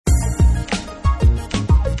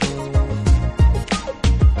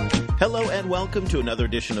Hello and welcome to another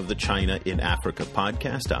edition of the China in Africa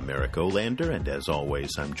podcast. I'm Eric Olander, and as always,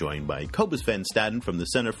 I'm joined by Cobus van Staden from the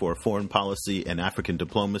Center for Foreign Policy and African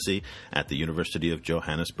Diplomacy at the University of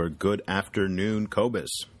Johannesburg. Good afternoon, Cobus.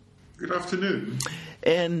 Good afternoon.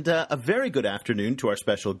 And a very good afternoon to our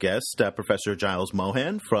special guest, Professor Giles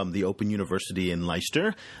Mohan from the Open University in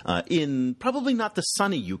Leicester, in probably not the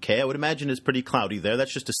sunny UK. I would imagine it's pretty cloudy there.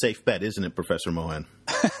 That's just a safe bet, isn't it, Professor Mohan?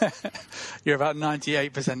 You're about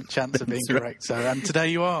 98% chance of being correct. So, and today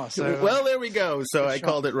you are. So, well, there we go. So I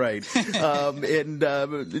called it right.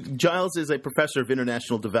 Giles is a professor of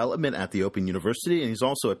international development at the Open University, and he's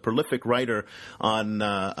also a prolific writer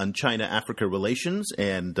on China-Africa relations,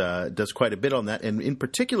 and does quite a bit on that. And in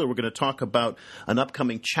particular, we're going to talk about an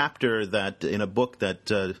upcoming chapter that in a book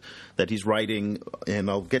that he's writing, and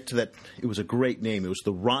I'll get to that. It was a great name. It was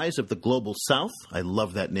The Rise of the Global South. I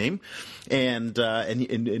love that name. And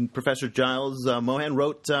Professor Giles Mohan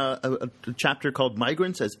wrote a chapter called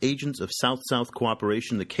Migrants as Agents of South-South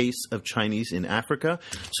Cooperation, the Case of Chinese in Africa.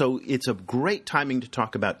 So it's a great timing to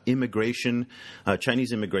talk about immigration,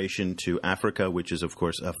 Chinese immigration to Africa, which is, of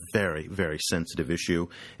course, a very, very sensitive issue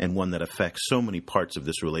and one that affects so many parts of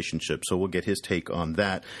this relationship. So we'll get his take on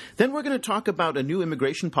that. Then we're going to talk about a new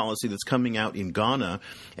immigration policy that's coming out in Ghana.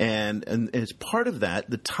 And as part of that,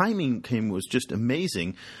 the timing was just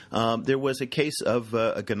amazing. There was a case of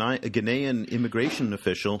a Ghanaian immigration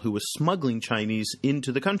official who was smuggling Chinese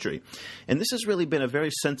into the country. And this has really been a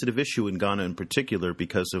very sensitive issue in Ghana in particular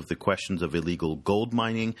because of the questions of illegal gold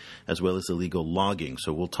mining as well as illegal logging.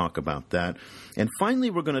 So we'll talk about that. And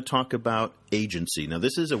finally, we're going to talk about agency. Now,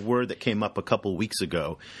 this is a word that came up a couple weeks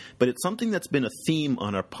ago, but it's something that's been a theme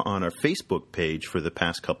on our Facebook page for the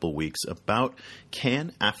past couple weeks about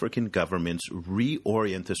can African governments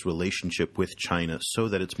reorient this relationship with China so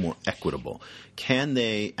that it's more equitable? Can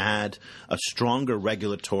they add a stronger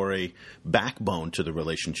regulatory backbone to the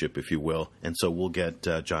relationship, if you will? And so we'll get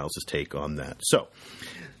Giles's take on that. So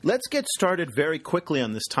let's get started very quickly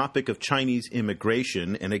on this topic of Chinese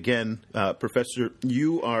immigration. And again, Professor,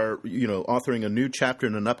 you are, authoring a new chapter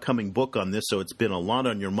in an upcoming book on this, so it's been a lot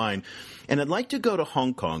on your mind. And I'd like to go to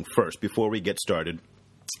Hong Kong first before we get started,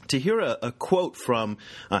 to hear a quote from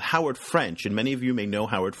Howard French. And many of you may know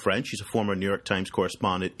Howard French. He's a former New York Times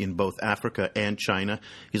correspondent in both Africa and China.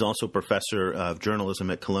 He's also a professor of journalism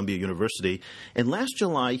at Columbia University. And last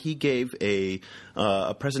July, he gave a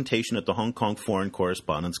presentation at the Hong Kong Foreign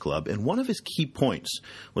Correspondents Club. And one of his key points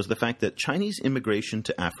was the fact that Chinese immigration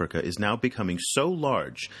to Africa is now becoming so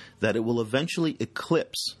large that it will eventually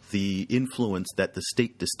eclipse the influence that the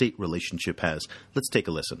state-to-state relationship has. Let's take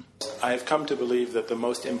a listen. I have come to believe that the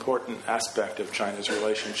most important aspect of China's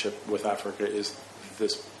relationship with Africa is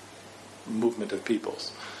this movement of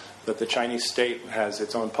peoples. That the Chinese state has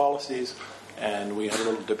its own policies, and we had a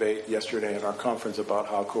little debate yesterday at our conference about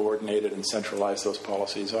how coordinated and centralized those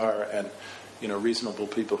policies are, and reasonable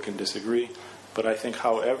people can disagree. But I think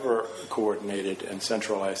however coordinated and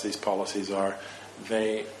centralized these policies are,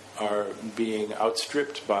 they are being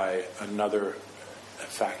outstripped by another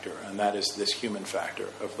factor, and that is this human factor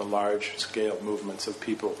of the large-scale movements of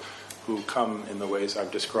people who come in the ways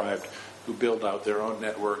I've described, who build out their own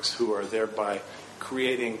networks, who are thereby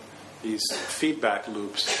creating these feedback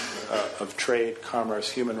loops of trade,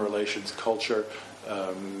 commerce, human relations, culture,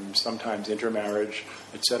 sometimes intermarriage,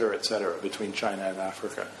 et cetera, between China and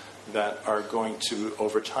Africa, that are going to,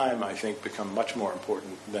 over time, I think, become much more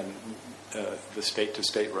important than the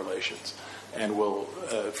state-to-state relations, and will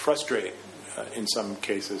frustrate, in some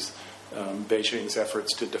cases, Beijing's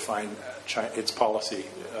efforts to define its policy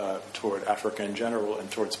toward Africa in general and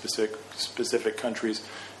toward specific countries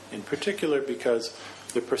in particular, because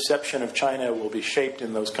the perception of China will be shaped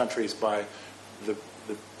in those countries by the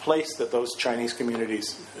place that those Chinese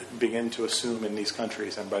communities begin to assume in these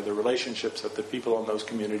countries, and by the relationships that the people in those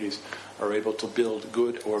communities are able to build,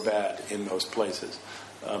 good or bad, in those places.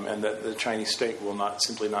 And that the Chinese state will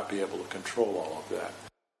simply not be able to control all of that.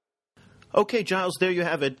 Okay, Giles, there you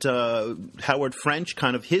have it. Howard French,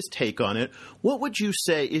 kind of his take on it. What would you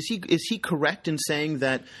say? Is he correct in saying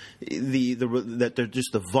that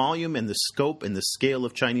just the volume and the scope and the scale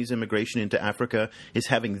of Chinese immigration into Africa is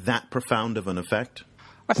having that profound of an effect?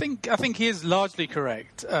 I think he is largely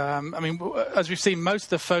correct. As we've seen, most of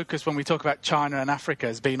the focus when we talk about China and Africa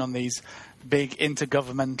has been on these big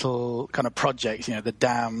intergovernmental kind of projects, the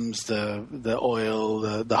dams, the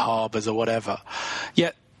oil, the harbours or whatever.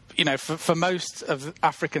 Yet, for most of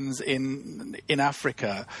Africans in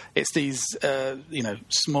Africa, it's these,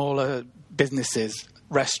 smaller businesses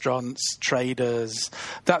restaurants, traders.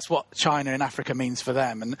 That's what China in Africa means for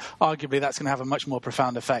them. And arguably that's going to have a much more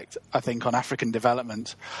profound effect, I think, on African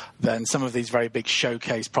development than some of these very big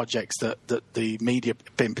showcase projects that the media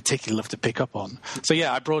in particular love to pick up on. So,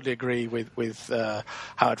 yeah, I broadly agree with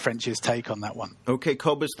Howard French's take on that one. Okay,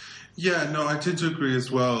 Cobus. Yeah, no, I tend to agree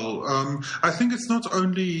as well. I think it's not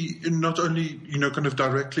only kind of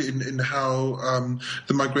directly in how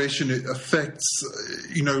the migration affects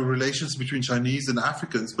relations between Chinese and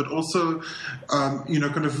Africans, but also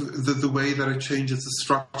kind of the way that it changes the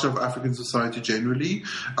structure of African society generally,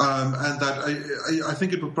 and that I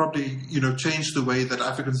think it will probably change the way that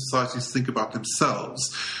African societies think about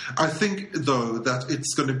themselves. I think though that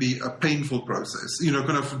it's going to be a painful process.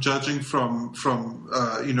 Kind of judging from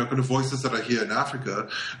kind of voices that I hear in Africa,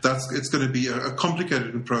 it's going to be a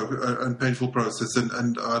complicated and painful process,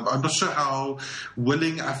 and I'm not sure how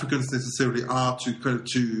willing Africans necessarily are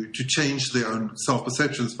to change their own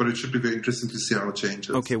self-perceptions, but it should be very interesting to see how it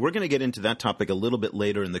changes. Okay, we're going to get into that topic a little bit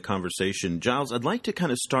later in the conversation. Giles, I'd like to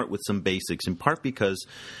kind of start with some basics, in part because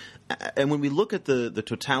and when we look at the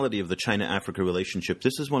totality of the China-Africa relationship,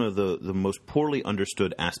 this is one of the most poorly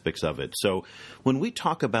understood aspects of it. So when we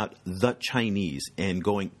talk about the Chinese and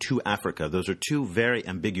going to Africa, those are two very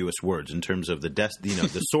ambiguous words in terms of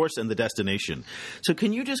the source and the destination. So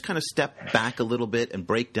can you just kind of step back a little bit and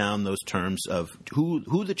break down those terms of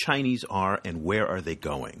who the Chinese are and where are they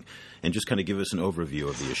going? And just kind of give us an overview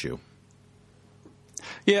of the issue.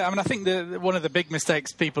 Yeah, I mean, I think one of the big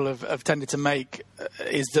mistakes people have tended to make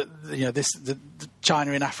is that the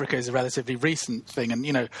China in Africa is a relatively recent thing, and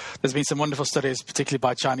there's been some wonderful studies, particularly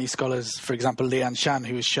by Chinese scholars, for example, Lian Shan,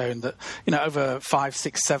 who has shown that over 500,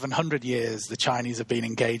 600, 700 years the Chinese have been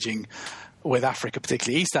engaging with Africa,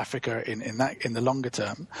 particularly East Africa, in the longer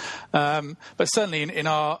term. But certainly in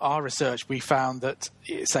our research, we found that,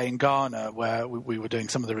 say in Ghana, where we were doing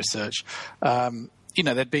some of the research,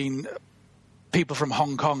 there'd been people from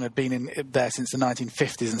Hong Kong had been there since the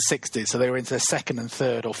 1950s and 60s, so they were into their second and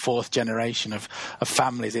third or fourth generation of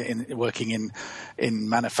families working in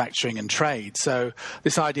manufacturing and trade. So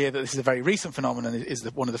this idea that this is a very recent phenomenon is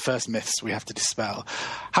one of the first myths we have to dispel.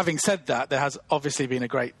 Having said that, there has obviously been a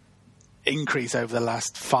great increase over the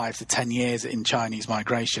last 5 to 10 years in Chinese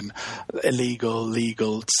migration, illegal,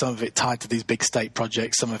 legal, some of it tied to these big state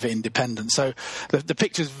projects, some of it independent. So the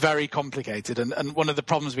picture is very complicated, and one of the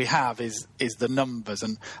problems we have is the numbers,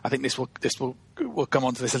 and I think we'll come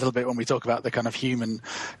on to this a little bit when we talk about the kind of human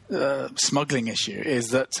smuggling issue, is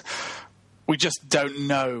that we just don't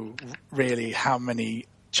know really how many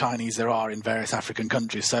Chinese there are in various African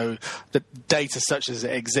countries. So the data such as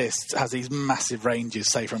it exists has these massive ranges,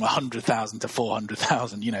 say from 100,000 to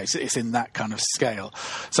 400,000. It's in that kind of scale.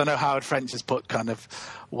 So I know Howard French has put kind of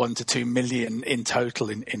 1 to 2 million in total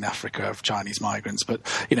in Africa of Chinese migrants. But,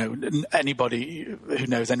 anybody who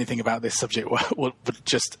knows anything about this subject would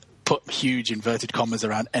just put huge inverted commas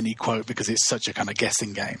around any quote because it's such a kind of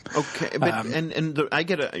guessing game. Okay, but I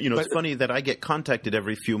get it's funny that I get contacted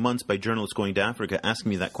every few months by journalists going to Africa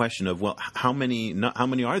asking me that question of, well, how many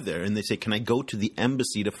are there? And they say, can I go to the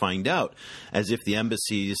embassy to find out? As if the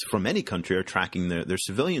embassies from any country are tracking their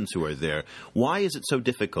civilians who are there. Why is it so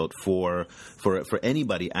difficult for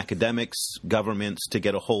anybody, academics, governments, to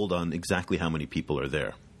get a hold on exactly how many people are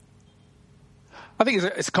there? I think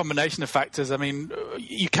it's a combination of factors. I mean,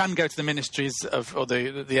 you can go to the ministries or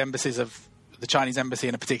the embassies of the Chinese embassy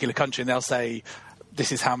in a particular country, and they'll say,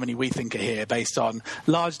 this is how many we think are here, based on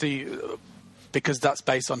largely because that's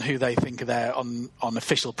based on who they think are there on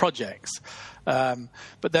official projects.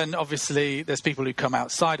 But then, obviously, there's people who come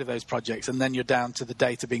outside of those projects, and then you're down to the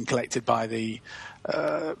data being collected by the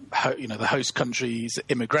host country's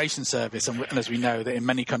immigration service. And as we know, that in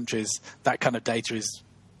many countries, that kind of data is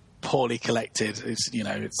poorly collected,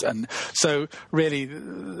 and so really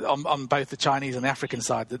on both the Chinese and the African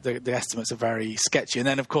side, the estimates are very sketchy. And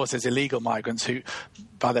then, of course, there's illegal migrants who,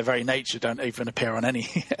 by their very nature, don't even appear on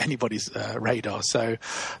anybody's radar. So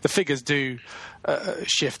the figures do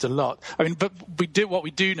shift a lot. I mean, but what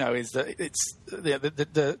we do know is that it's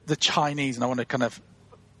the Chinese, and I want to kind of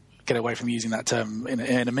get away from using that term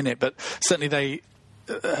in a minute, but certainly they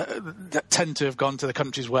tend to have gone to the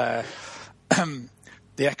countries where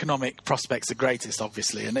the economic prospects are greatest,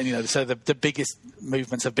 obviously, and so the biggest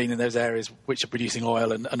movements have been in those areas which are producing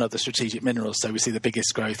oil and other strategic minerals. So we see the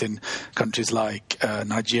biggest growth in countries like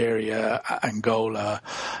Nigeria, Angola,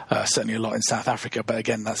 certainly a lot in South Africa. But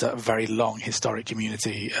again, that's a very long historic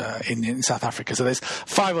community in South Africa. So there's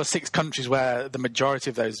 5 or 6 countries where the majority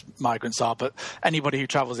of those migrants are. But anybody who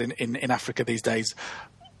travels in Africa these days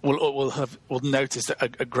will notice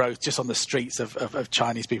a growth just on the streets of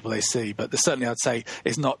Chinese people they see. But certainly, I'd say,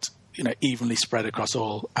 is not evenly spread across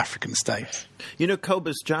all African states.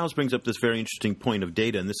 Cobus, Giles brings up this very interesting point of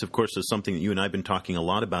data, and this, of course, is something that you and I have been talking a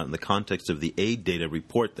lot about in the context of the aid data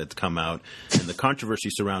report that's come out and the controversy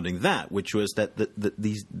surrounding that, which was that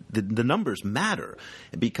the numbers matter,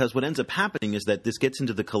 because what ends up happening is that this gets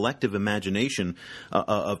into the collective imagination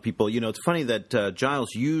of people. It's funny that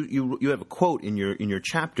Giles, you have a quote in your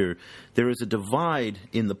chapter. There is a divide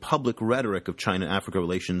in the public rhetoric of China-Africa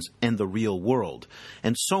relations and the real world,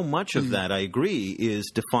 and so much of that, I agree,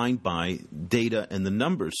 is defined by data and the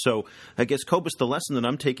numbers. So I guess, Cobus, the lesson that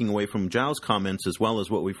I'm taking away from Giles' comments, as well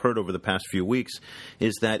as what we've heard over the past few weeks,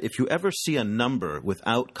 is that if you ever see a number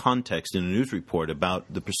without context in a news report about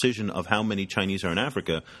the precision of how many Chinese are in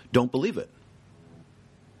Africa, don't believe it.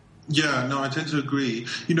 Yeah, no, I tend to agree.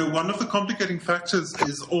 One of the complicating factors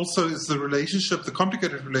is the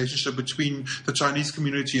complicated relationship between the Chinese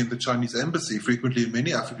community and the Chinese embassy, frequently in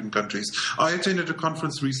many African countries. I attended a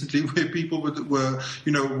conference recently where people were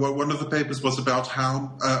one of the papers was about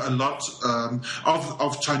how a lot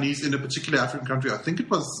of Chinese in a particular African country, I think it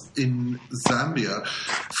was in Zambia,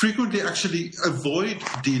 frequently actually avoid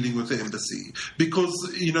dealing with the embassy because,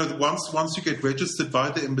 once you get registered by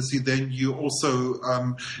the embassy, then you also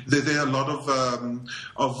there are a lot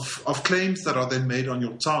of claims that are then made on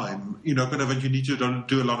your time, and you need to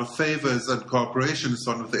do a lot of favors and cooperation and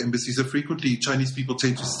so on with the embassy. So frequently Chinese people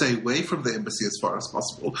tend to stay away from the embassy as far as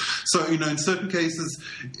possible. So, in certain cases,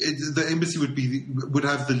 the embassy would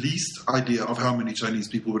have the least idea of how many Chinese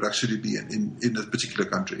people would actually be in a particular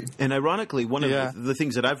country. And ironically, one of the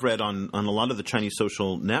things that I've read on a lot of the Chinese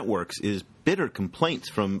social networks is bitter complaints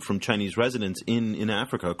from Chinese residents in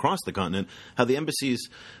Africa, across the continent, how the embassies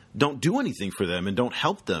don't do anything for them and don't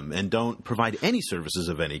help them and don't provide any services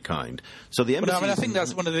of any kind. So the embassy. I think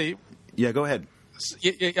that's one of the. Yeah, go ahead.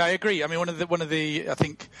 Yeah, I agree. I mean, one of the I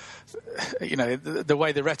think, the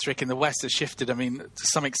way the rhetoric in the West has shifted. I mean, to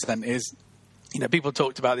some extent, is. People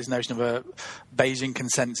talked about this notion of a Beijing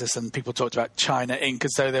consensus, and people talked about China Inc.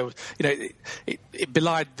 as though there was, it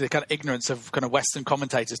belied the kind of ignorance of kind of Western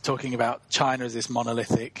commentators talking about China as this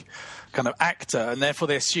monolithic kind of actor, and therefore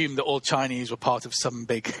they assumed that all Chinese were part of some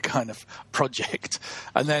big kind of project.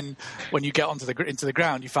 And then when you get into the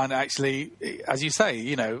ground, you find actually, as you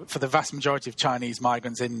say, for the vast majority of Chinese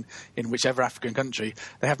migrants in whichever African country,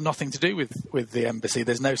 they have nothing to do with the embassy.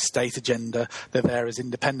 There's no state agenda. They're there as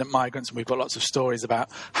independent migrants, and we've got lots of stories about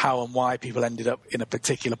how and why people ended up in a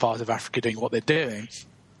particular part of Africa doing what they're doing.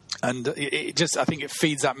 And I think it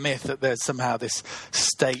feeds that myth that there's somehow this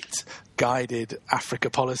state-guided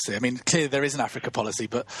Africa policy. I mean, clearly there is an Africa policy,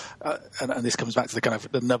 but and this comes back to the kind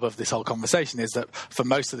of the nub of this whole conversation, is that for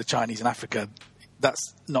most of the Chinese in Africa,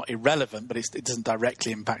 that's not irrelevant, but it doesn't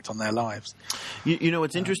directly impact on their lives.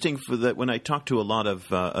 It's interesting when I talk to a lot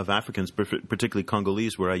of Africans, particularly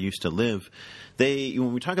Congolese, where I used to live.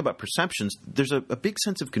 When we talk about perceptions, there's a big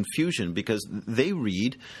sense of confusion because they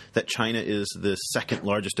read that China is the second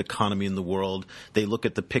largest economy in the world. They look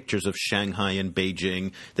at the pictures of Shanghai and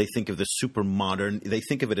Beijing. They think of the super modern. They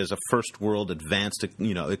think of it as a first world advanced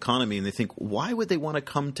economy, and they think, why would they want to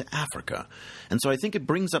come to Africa? And so I think it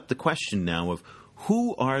brings up the question now of,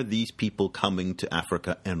 who are these people coming to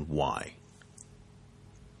Africa and why?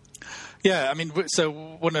 Yeah, I mean,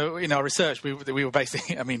 so in our research, we were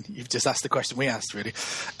basically, I mean, you've just asked the question we asked, really.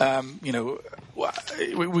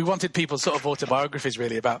 We wanted people's sort of autobiographies,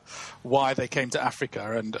 really, about why they came to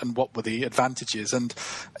Africa and what were the advantages. And,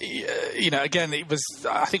 again,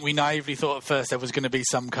 I think we naively thought at first there was going to be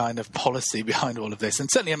some kind of policy behind all of this. And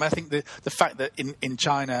certainly, I think the fact that in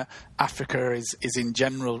China, Africa is in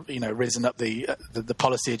general, risen up the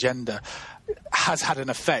policy agenda has had an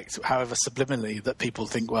effect, however subliminally, that people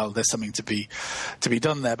think, well, there's something to be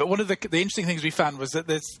done there. But one of the interesting things we found was that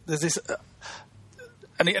there's this,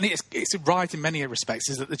 and it's right in many respects,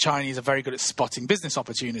 is that the Chinese are very good at spotting business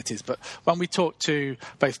opportunities. But when we talked to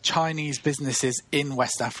both Chinese businesses in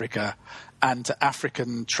West Africa and to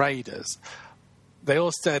African traders, they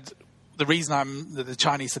all said, the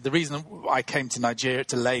Chinese said, the reason I came to Nigeria,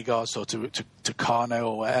 to Lagos or to Kano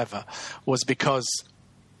or wherever, was because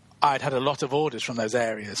I'd had a lot of orders from those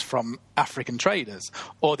areas from African traders,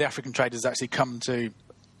 or the African traders actually come to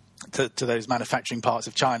those manufacturing parts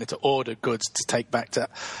of China to order goods to take back to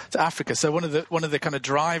Africa. So one of the kind of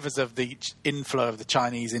drivers of the inflow of the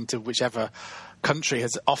Chinese into whichever country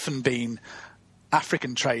has often been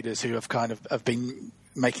African traders who have been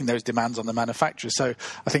making those demands on the manufacturers. So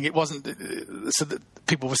I think it wasn't so that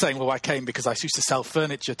people were saying, well, I came because I used to sell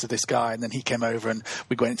furniture to this guy, and then he came over and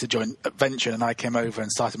we went into joint venture, and I came over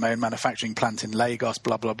and started my own manufacturing plant in Lagos,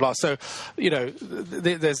 blah, blah, blah. So,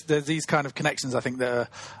 there's these kind of connections, I think, that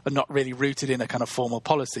are not really rooted in a kind of formal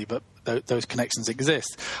policy, but those connections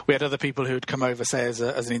exist. We had other people who had come over, say, as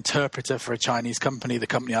an interpreter for a Chinese company. The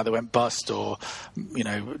company either went bust or,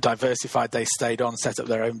 diversified. They stayed on, set up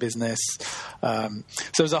their own business. So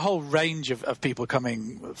there's a whole range of people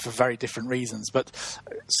coming for very different reasons. But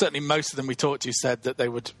certainly most of them we talked to said that they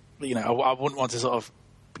would, I wouldn't want to sort of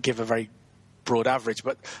give a very broad average,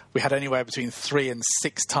 but we had anywhere between 3 and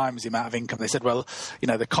 6 times the amount of income. They said, well,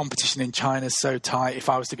 the competition in China is so tight. If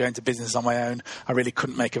I was to go into business on my own, I really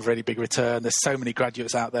couldn't make a really big return. There's so many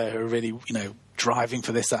graduates out there who are really, driving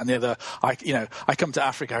for this, that, and the other. I come to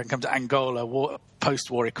Africa, I can come to Angola,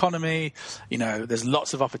 post-war economy. There's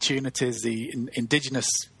lots of opportunities. The indigenous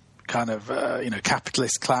kind of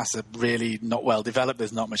capitalist class are really not well developed.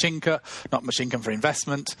 There's not much income for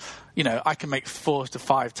investment. I can make 4 to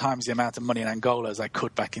 5 times the amount of money in Angola as I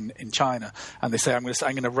could back in China. And they say I'm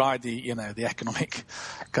going to ride the economic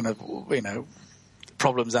kind of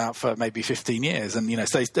problems out for maybe 15 years. And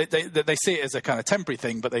so they see it as a kind of temporary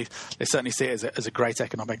thing, but they certainly see it as a great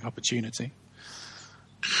economic opportunity.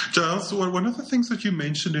 Giles, one of the things that you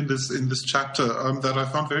mentioned in this chapter that I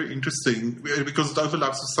found very interesting, because it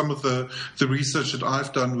overlaps with some of the research that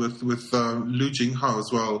I've done with Lu Jinghao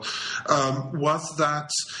as well, was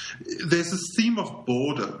that there's this theme of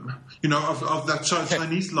boredom, of that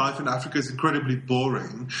Chinese life in Africa is incredibly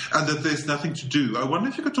boring, and that there's nothing to do. I wonder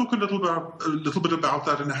if you could talk a little bit about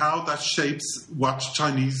that and how that shapes what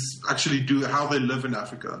Chinese actually do, how they live in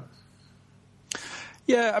Africa.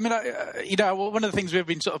 Yeah, I mean, one of the things we've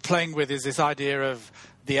been sort of playing with is this idea of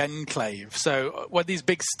the enclave. So when these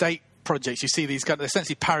big state projects, you see these kind of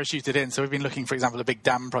essentially parachuted in. So we've been looking, for example, at a big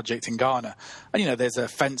dam project in Ghana. And, there's a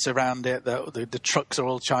fence around it. The trucks are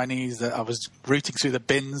all Chinese. I was routing through the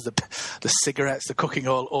bins, the cigarettes, the cooking,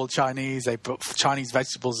 all Chinese. They put Chinese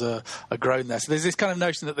vegetables are grown there. So there's this kind of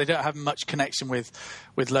notion that they don't have much connection with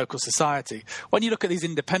local society. When you look at these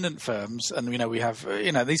independent firms, and, we have,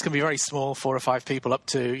 these can be very small, 4 or 5 people up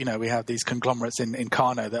to, we have these conglomerates in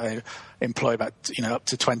Kano that employ about, up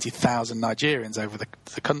to 20,000 Nigerians over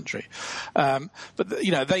the country. But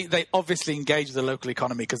they obviously engage with the local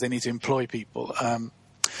economy because they need to employ people.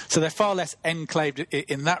 So they're far less enclaved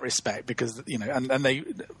in that respect because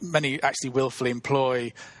many actually willfully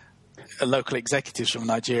employ local executives from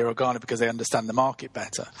Nigeria or Ghana because they understand the market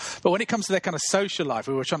better. But when it comes to their kind of social life,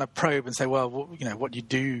 we were trying to probe and say, well, what do you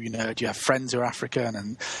do? Do you have friends who are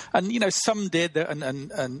African? And some did.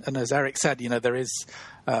 And as Eric said, there is.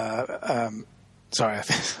 As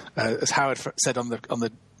Howard said on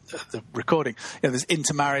the recording, there's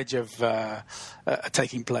intermarriage of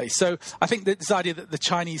taking place. So I think that this idea that the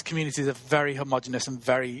Chinese communities are very homogenous and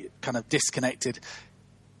very kind of disconnected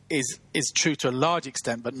is true to a large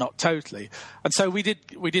extent, but not totally. And so we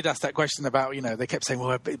did ask that question about, they kept saying,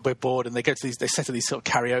 well, we're bored, and they set up these sort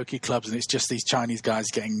of karaoke clubs, and it's just these Chinese guys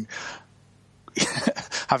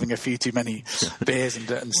having a few too many beers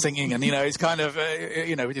and singing, and it's kind of we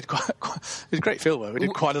did it was a great fieldwork. We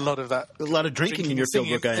did quite a lot of that. A lot of drinking in your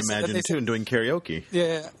fieldwork, I imagine, too, and doing karaoke.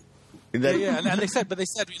 Yeah, and they said there's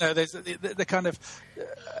the kind of.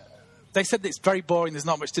 They said that it's very boring. There's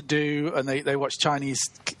not much to do, and they watch Chinese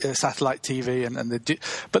satellite TV, and they do.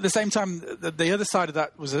 But at the same time, the other side of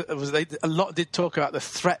that was a lot did talk about the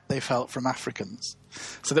threat they felt from Africans.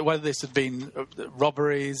 So that whether this had been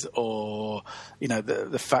robberies or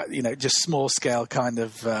the fact just small scale kind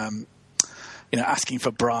of asking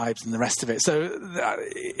for bribes and the rest of it. So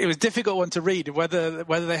it was a difficult one to read, whether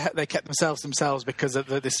they kept themselves because of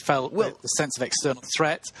this felt the sense of external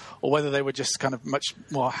threat, or whether they were just kind of much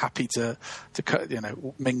more happy to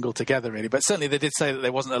mingle together, really. But certainly they did say that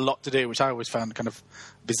there wasn't a lot to do, which I always found kind of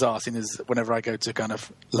bizarre, seeing as whenever I go to kind of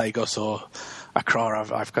Lagos or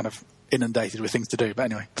Accra, I've kind of inundated with things to do. But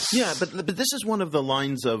anyway. Yeah, but this is one of the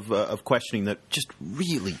lines of questioning that just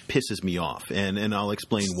really pisses me off, and I'll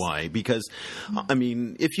explain why. Because, I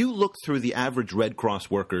mean, if you look through the average Red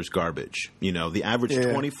Cross worker's garbage, the average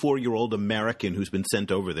 24-year-old American who's been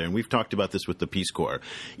sent over there, and we've talked about this with the Peace Corps,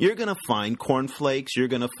 you're going to find cornflakes, you're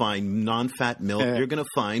going to find non-fat milk, you're going to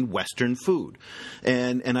find Western food.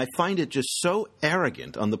 And I find it just so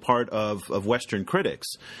arrogant on the part of Western critics,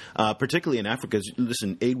 particularly in Africa.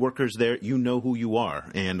 Listen, aid workers there, you know who you are.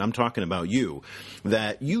 And I'm talking about you,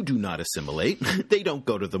 that you do not assimilate. They don't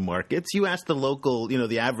go to the markets. You ask the local,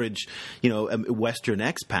 the average, Western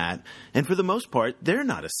expat, and for the most part, they're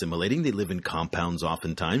not assimilating. They live in compounds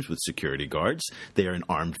oftentimes with security guards. They are in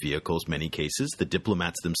armed vehicles, many cases. The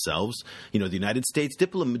diplomats themselves, the United States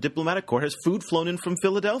Diplomatic Corps has food flown in from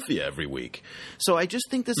Philadelphia every week. So I just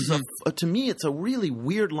think this is, to me, it's a really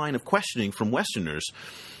weird line of questioning from Westerners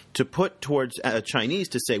to put towards Chinese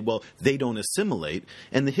to say, well, they don't assimilate.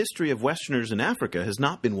 And the history of Westerners in Africa has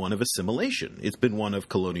not been one of assimilation. It's been one of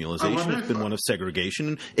colonialization. It's been one of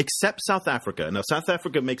segregation, except South Africa. Now, South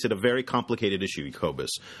Africa makes it a very complicated issue,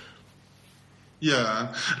 Cobus.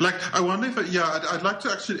 Yeah, I wonder if, I'd like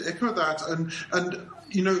to actually echo that, and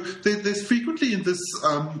there's frequently in this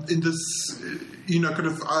kind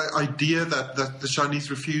of idea that the Chinese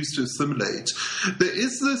refuse to assimilate. There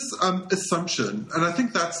is this assumption, and I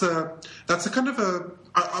think that's a kind of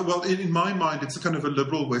in my mind, it's a kind of a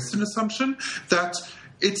liberal Western assumption that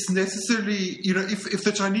it's necessarily, if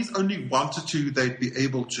the Chinese only wanted to, they'd be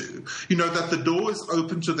able to. That the door is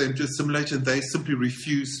open to them to assimilate and they simply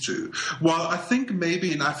refuse to. While I think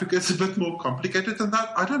maybe in Africa it's a bit more complicated than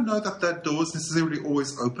that, I don't know that door is necessarily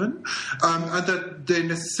always open, and that they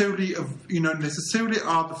necessarily are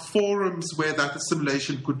the forums where that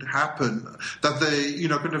assimilation could happen. That they,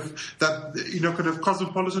 kind of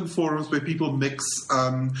cosmopolitan forums where people mix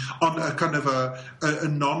on a kind of a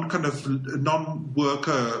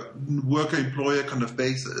non-worker worker-employer kind of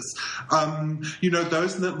basis.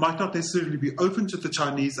 Those might not necessarily be open to the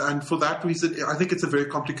Chinese, and for that reason, I think it's a very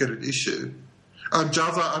complicated issue.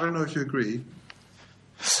 Giles, I don't know if you agree.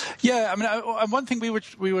 Yeah, I mean, one thing we were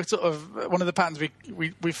sort of, one of the patterns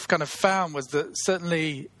we've kind of found was that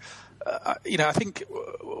certainly, I think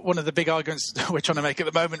one of the big arguments we're trying to make at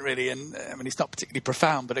the moment, really, and I mean, it's not particularly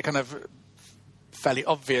profound, but it kind of fairly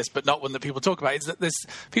obvious, but not one that people talk about, is that there's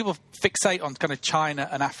people fixate on kind of China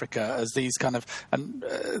and Africa as these kind of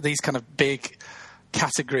big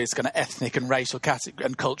categories, kind of ethnic and racial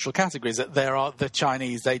and cultural categories. That there are the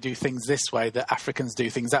Chinese, they do things this way, the Africans do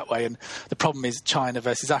things that way, and the problem is China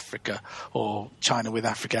versus Africa, or China with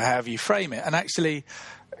Africa, however you frame it. And actually,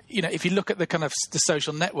 if you look at the kind of the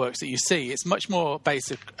social networks that you see, it's much more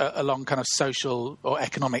based along kind of social or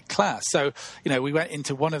economic class. So, we went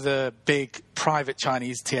into one of the big private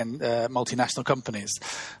Chinese multinational companies,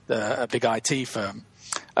 a big IT firm,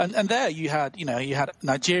 and there you had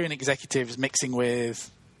Nigerian executives mixing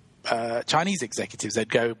with Chinese executives. They'd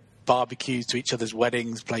go barbecues to each other's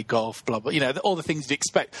weddings, play golf, blah, blah, all the things you'd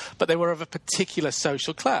expect. But they were of a particular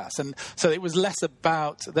social class. And so it was less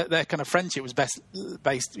about their kind of friendship was based,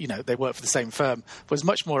 they worked for the same firm, but was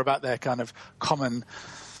much more about their kind of common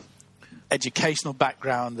educational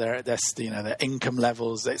background, their income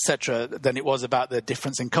levels, etc., than it was about the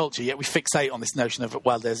difference in culture. Yet we fixate on this notion of,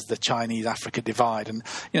 well, there's the Chinese-Africa divide. And,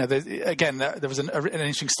 there was an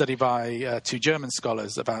interesting study by two German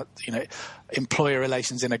scholars about, employer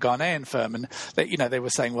relations in a Ghanaian firm. And, they were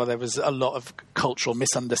saying, well, there was a lot of cultural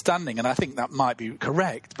misunderstanding. And I think that might be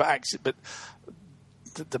correct. But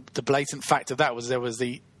the blatant fact of that was there was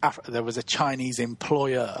a Chinese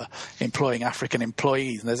employer employing African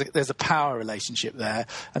employees, and there's a power relationship there,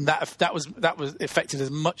 and that was affected as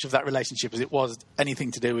much of that relationship as it was anything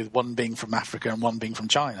to do with one being from Africa and one being from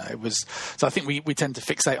China. It was so. I think we tend to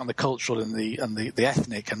fixate on the cultural and the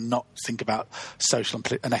ethnic, and not think about social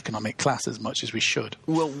and economic class as much as we should.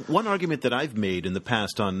 Well, one argument that I've made in the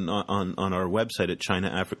past on our website at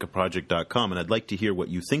ChinaAfricaProject.com, and I'd like to hear what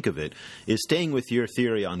you think of it, is staying with your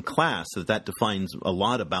theory on class, that defines a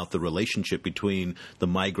lot about the relationship between the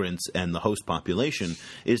migrants and the host population,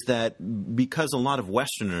 is that because a lot of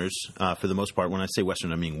Westerners, for the most part, when I say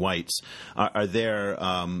Western, I mean whites, are there,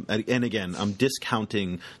 and again, I'm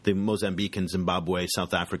discounting the Mozambican, Zimbabwe,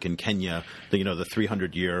 South African, Kenya, the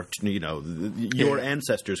 300-year, your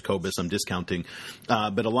ancestors, Cobus, I'm discounting,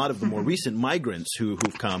 but a lot of the more recent migrants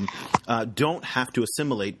who've come don't have to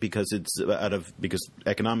assimilate because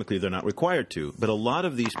economically they're not required to. But a lot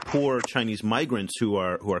of these poor Chinese migrants who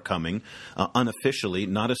are coming unofficially,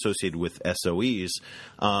 not associated with SOEs,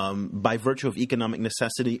 by virtue of economic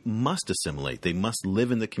necessity, must assimilate. They must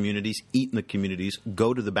live in the communities, eat in the communities,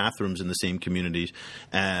 go to the bathrooms in the same communities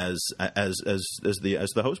as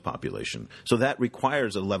the host population. So that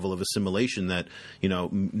requires a level of assimilation that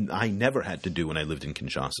I never had to do when I lived in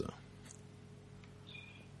Kinshasa.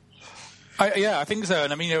 I think so.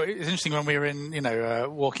 And I mean, it's interesting when we were in,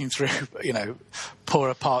 walking through,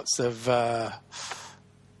 poorer parts of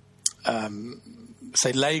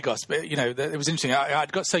say Lagos, but it was interesting.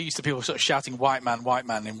 I'd got so used to people sort of shouting white man"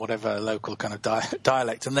 in whatever local kind of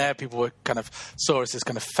dialect, and there people were kind of saw us as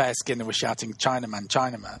kind of fair skinned and were shouting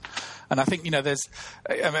Chinaman. And I think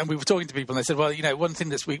we were talking to people and they said, well, one thing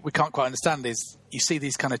that we can't quite understand is you see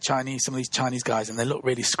these kind of some of these Chinese guys, and they look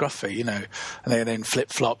really scruffy, and they're in flip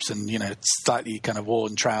flops and slightly kind of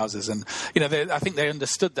worn trousers, and I think they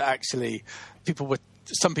understood that actually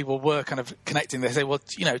some people were kind of connecting. They say, well,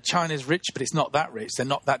 China's rich, but it's not that rich. They're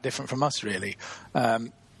not that different from us, really.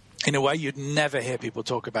 In a way, you'd never hear people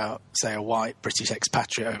talk about, say, a white British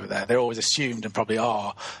expatriate over there. They're always assumed, and probably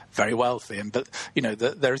are, very wealthy. But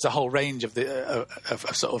there is a whole range of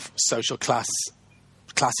sort of social classes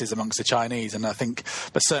amongst the Chinese, and I think,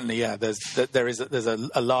 but certainly, there's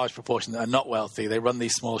a large proportion that are not wealthy. They run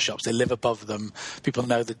these small shops. They live above them. People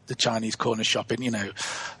know the Chinese corner shop. I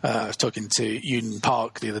was talking to Yun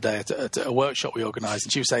Park the other day at a workshop we organised,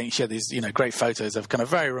 and she was saying she had these great photos of kind of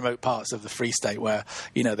very remote parts of the Free State where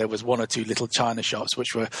there was one or two little China shops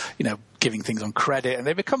which were giving things on credit, and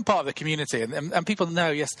they become part of the community, and people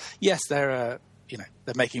know yes they're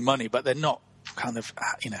they're making money, but they're not kind of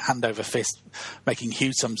hand over fist making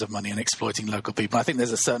huge sums of money and exploiting local people. And I think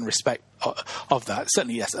there's a certain respect of that.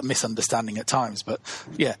 Certainly, yes, a misunderstanding at times, but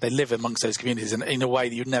yeah, they live amongst those communities in a way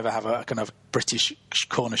that you'd never have a kind of British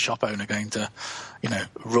corner shop owner going to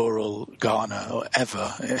rural Ghana or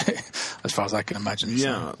ever as far as I can imagine.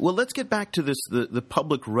 Yeah. Well, let's get back to this the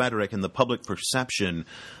public rhetoric and the public perception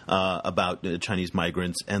about Chinese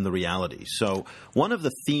migrants and the reality. So one of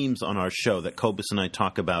the themes on our show that Cobus and I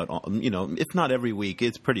talk about, if not every week,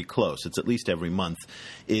 it's pretty close. It's at least every month,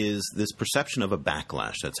 is this perception of a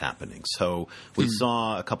backlash that's happening. So we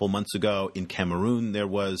saw a couple months ago in Cameroon there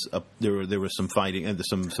was some fighting and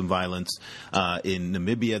some violence. In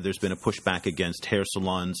Namibia, there's been a pushback against hair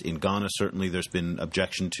salons. In Ghana, certainly, there's been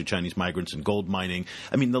objection to Chinese migrants and gold mining.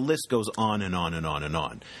 I mean, the list goes on and on and on and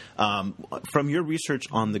on. From your research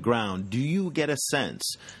on the ground, do you get a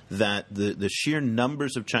sense that the sheer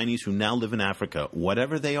numbers of Chinese who now live in Africa,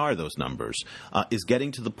 whatever they are, those numbers, is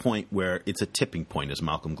getting to the point where it's a tipping point, as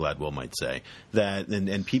Malcolm Gladwell might say, that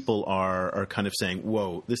and people are kind of saying,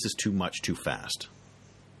 whoa, this is too much, too fast?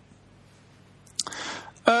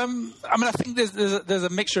 I think there's a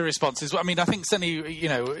mixture of responses. I mean, I think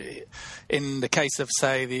certainly, in the case of,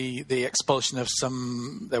 say, the expulsion of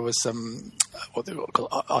there was some what they call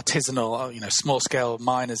artisanal, small-scale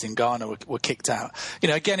miners in Ghana were kicked out.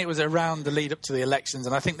 Again, it was around the lead up to the elections,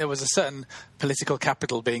 and I think there was a certain political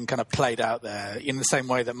capital being kind of played out there in the same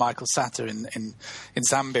way that Michael Sata in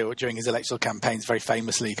Zambia during his electoral campaigns very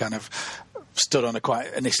famously kind of stood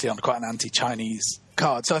initially on quite an anti-Chinese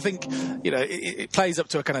card. So I think, it plays up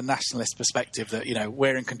to a kind of nationalist perspective that,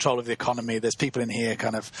 we're in control of the economy. There's people in here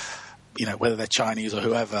kind of, whether they're Chinese or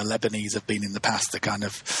whoever, Lebanese have been in the past the kind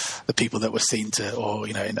of the people that were seen to, or,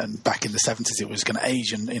 and back in the 70s it was kind of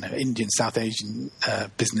Asian, Indian, South Asian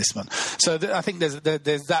businessmen. So I think there's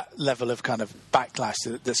that level of kind of backlash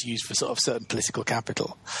that's used for sort of certain political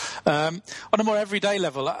capital. On a more everyday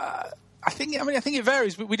level, I think it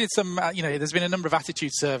varies. We did some, there's been a number of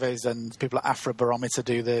attitude surveys, and people at Afrobarometer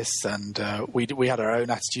do this, and we had our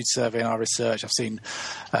own attitude survey in our research. I've seen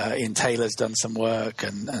Ian Taylor's done some work,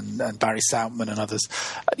 and Barry Soutman and others.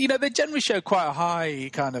 They generally show quite a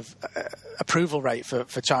high kind of approval rate for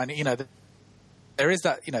China. There is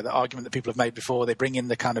that, the argument that people have made before. They bring in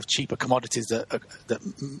the kind of cheaper commodities that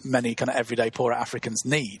many kind of everyday poorer Africans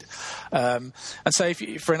need, and so if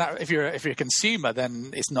you're a consumer,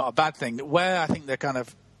 then it's not a bad thing. Where I think the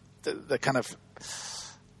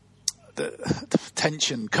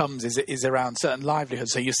tension comes is around certain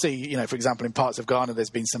livelihoods. So you see, for example, in parts of Ghana,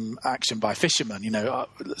 there's been some action by fishermen,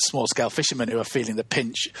 small-scale fishermen who are feeling the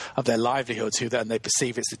pinch of their livelihoods, and they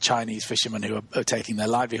perceive it's the Chinese fishermen who are taking their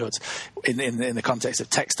livelihoods. In the context of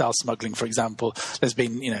textile smuggling, for example, there's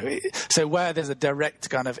been, so where there's a direct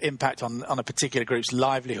kind of impact on a particular group's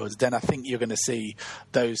livelihoods, then I think you're going to see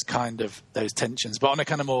those tensions. But on a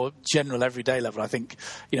kind of more general, everyday level, I think,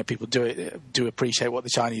 people do appreciate what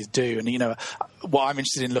the Chinese do. And, what I'm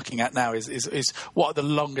interested in looking at now is what are the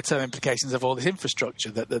longer term implications of all this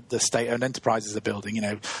infrastructure that the state-owned enterprises are building.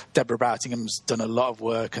 Deborah Broughtingham's done a lot of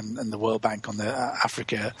work, and the World Bank on the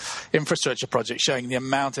Africa infrastructure project, showing the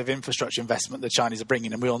amount of infrastructure investment the Chinese are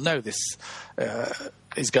bringing, and we all know this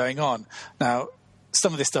is going on. Now,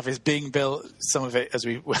 some of this stuff is being built. Some of it,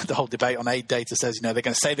 the whole debate on aid data says, they're going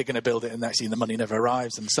to say they're going to build it, and actually the money never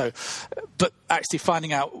arrives. And so, but actually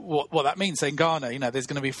finding out what that means. So in Ghana, there's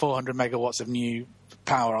going to be 400 megawatts of new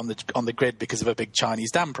power on the grid because of a big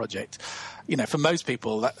Chinese dam project. For most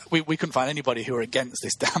people, we couldn't find anybody who were against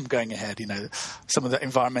this dam going ahead. Some of the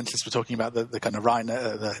environmentalists were talking about the kind of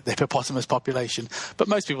rhino, the hippopotamus population, but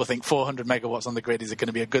most people think 400 megawatts on the grid is going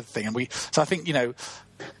to be a good thing. So I think,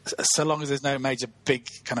 so long as there's no major big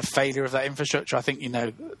kind of failure of that infrastructure, I think,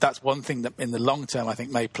 that's one thing that in the long term I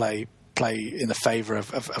think may play in the favour of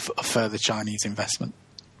further Chinese investment.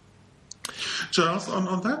 Giles,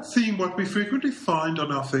 on that theme, what we frequently find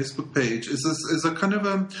on our Facebook page is a kind of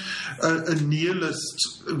a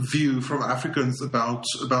nihilist view from Africans about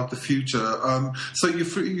the future. So you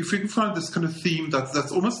frequently find this kind of theme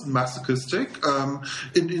that's almost masochistic,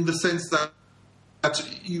 in the sense that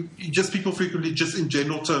you just people frequently, just in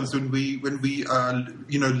general terms, when we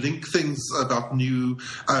link things about new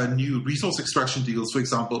resource extraction deals, for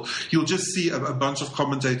example, you'll just see a bunch of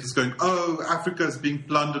commentators going, "Oh, Africa is being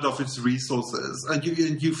plundered of its resources," and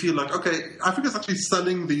you feel like, okay, Africa's actually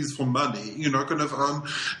selling these for money,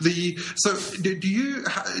 So do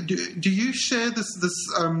you share this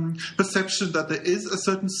perception that there is a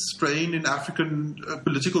certain strain in African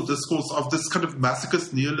political discourse of this kind of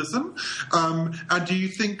masochist nihilism? And do you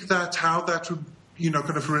think that how that would,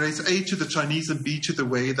 kind of relates A, to the Chinese, and B, to the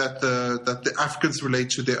way that the Africans relate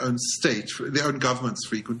to their own state, their own governments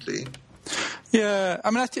frequently? Yeah,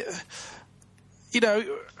 I mean,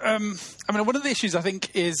 one of the issues I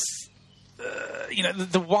think is,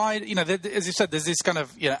 the wide, as you said, there's this kind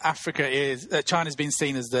of, China's been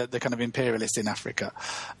seen as the kind of imperialist in Africa,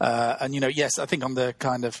 and yes, I think on the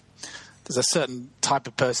kind of, there's a certain type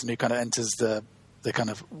of person who kind of enters the kind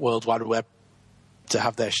of World Wide Web to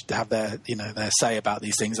have their say about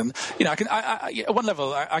these things. And at one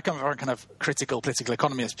level I come from a kind of critical political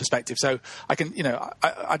economist perspective, so I can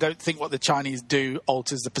I don't think what the Chinese do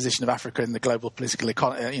alters the position of Africa in the global political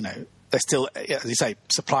economy. They're still, as you say,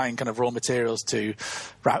 supplying kind of raw materials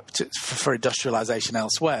for industrialization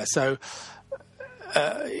elsewhere. So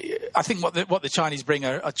I think what the Chinese bring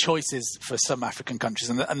are choices for some African countries,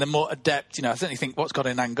 and the more adept. I certainly think what's got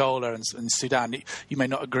in Angola and Sudan. You may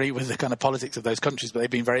not agree with the kind of politics of those countries, but they've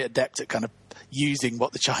been very adept at kind of using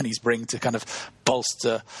what the Chinese bring to kind of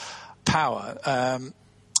bolster power.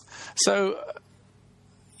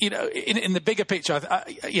 In the bigger picture,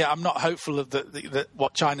 I'm not hopeful that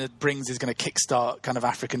what China brings is going to kickstart kind of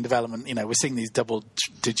African development. We're seeing these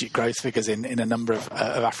double-digit growth figures in a number of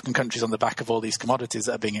African countries on the back of all these commodities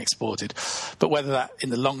that are being exported. But whether that, in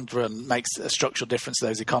the long run, makes a structural difference to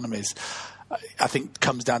those economies, I think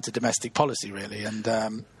comes down to domestic policy, really. And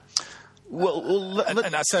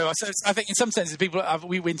so I think in some senses, we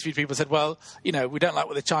interviewed people who said, well, we don't like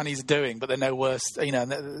what the Chinese are doing, but they're no worse. They're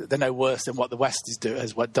no worse than what the West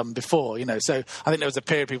has done before. So I think there was a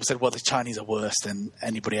period people said, well, the Chinese are worse than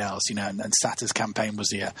anybody else. And Satter's campaign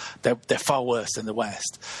was, they're far worse than the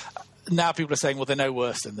West. Now people are saying, well, they're no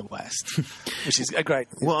worse than the West, which is a great.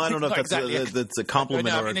 Well, I don't know if that's a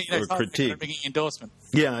compliment or a critique. Bringing endorsement.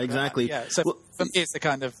 Yeah, exactly. So for me, it's the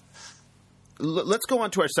kind of. Let's go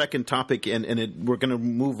on to our second topic, and we're going to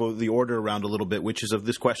move the order around a little bit, which is of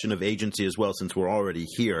this question of agency as well, since we're already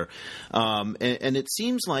here. And it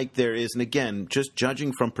seems like there is, and again, just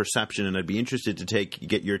judging from perception, and I'd be interested to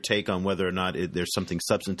get your take on whether or not there's something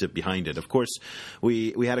substantive behind it. Of course,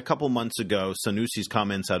 we had a couple months ago Sanusi's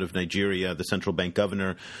comments out of Nigeria, the central bank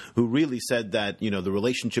governor, who really said that the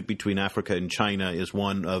relationship between Africa and China is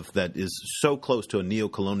one that is so close to a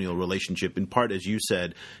neo-colonial relationship, in part, as you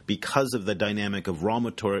said, because of the dynamic of raw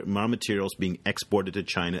materials being exported to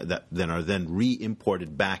China that are then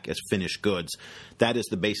re-imported back as finished goods. That is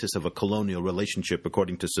the basis of a colonial relationship,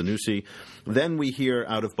 according to Sanusi. Then we hear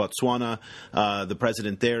out of Botswana, the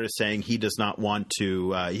president there is saying he does not want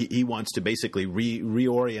to, he wants to basically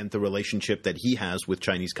reorient the relationship that he has with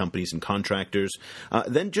Chinese companies and contractors.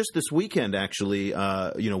 Then just this weekend, actually,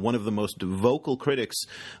 one of the most vocal critics,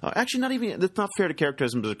 it's not fair to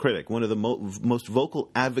characterize him as a critic, one of the most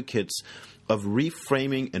vocal advocates of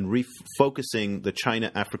reframing and refocusing the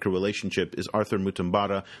China-Africa relationship is Arthur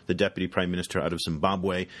Mutambara, the deputy prime minister out of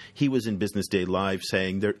Zimbabwe. He was in Business Day Live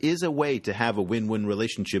saying there is a way to have a win-win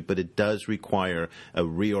relationship, but it does require a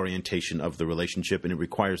reorientation of the relationship, and it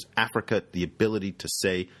requires Africa the ability to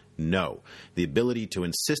say no, the ability to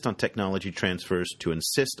insist on technology transfers, to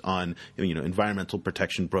insist on environmental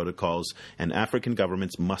protection protocols, and African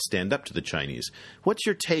governments must stand up to the Chinese. What's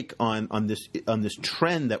your take on this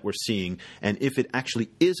trend that we're seeing, and if it actually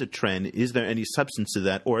is a trend, is there any substance to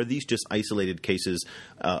that, or are these just isolated cases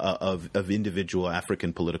of individual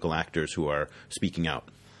African political actors who are speaking out?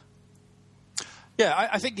 Yeah,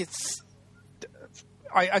 I think it's.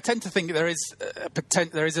 I tend to think there is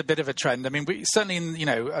a bit of a trend. I mean, we certainly,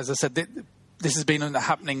 as I said, this has been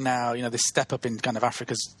happening now, this step up in kind of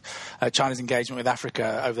China's engagement with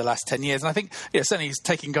Africa over the last 10 years. And I think, certainly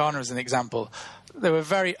taking Ghana as an example, they were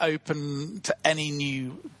very open to any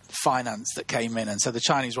new finance that came in. And so the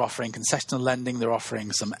Chinese were offering concessional lending, they're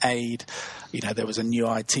offering some aid. There was a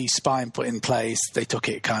new IT spine put in place. They took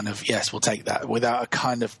it kind of, yes, we'll take that, without a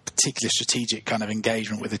kind of particular strategic kind of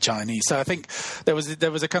engagement with the Chinese. So I think there was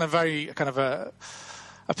a kind of a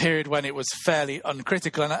period when it was fairly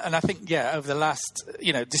uncritical, and I think over the last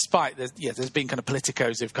despite there's been kind of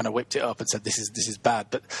politicos who've kind of whipped it up and said this is bad,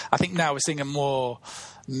 but I think now we're seeing a more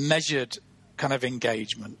measured kind of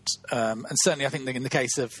engagement, and certainly I think that in the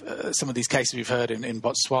case of some of these cases we've heard in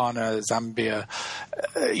Botswana, Zambia,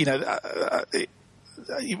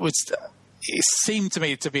 it seemed to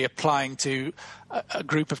me to be applying to a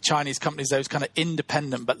group of Chinese companies, those kind of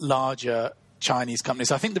independent but larger Chinese companies.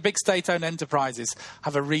 So I think the big state-owned enterprises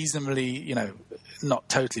have a reasonably, not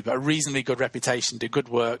totally, but a reasonably good reputation, do good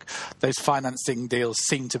work. Those financing deals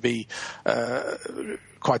seem to be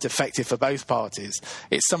quite effective for both parties.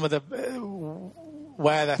 It's some of the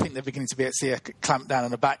where I think they're beginning to see a clampdown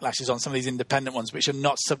and a backlash is on some of these independent ones, which are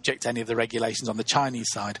not subject to any of the regulations on the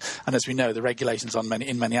Chinese side. And as we know, the regulations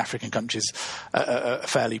in many African countries are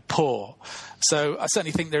fairly poor. So I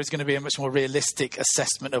certainly think there is going to be a much more realistic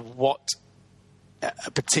assessment of what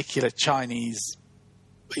a particular Chinese,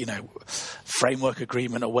 framework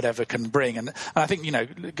agreement or whatever can bring. And I think,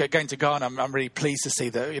 going to Ghana, I'm really pleased to see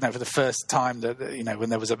that, for the first time that, when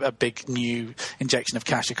there was a big new injection of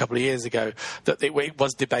cash a couple of years ago, that it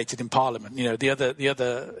was debated in Parliament. The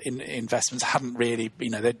other investments hadn't really,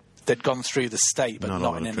 they'd gone through the state, but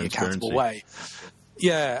not in any accountable way.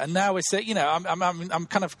 Yeah, and now it's I'm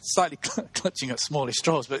kind of slightly clutching at smallish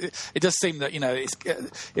straws, but it does seem that it's,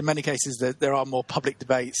 in many cases that there are more public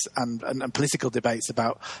debates and political debates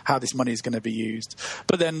about how this money is going to be used.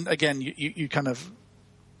 But then again, you kind of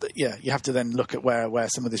you have to then look at where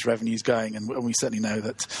some of this revenue is going, and we certainly know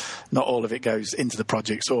that not all of it goes into the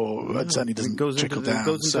projects, or it certainly doesn't trickle down. It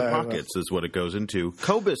goes into pockets is what it goes into.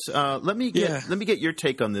 Cobus, let me get your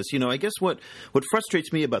take on this. I guess what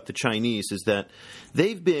frustrates me about the Chinese is that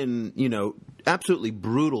they've been, absolutely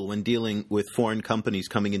brutal when dealing with foreign companies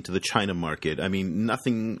coming into the China market.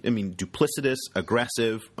 Duplicitous,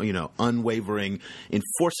 aggressive, unwavering,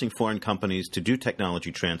 enforcing foreign companies to do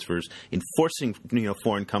technology transfers, enforcing,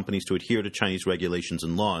 foreign companies to adhere to Chinese regulations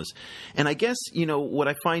and laws. And I guess, what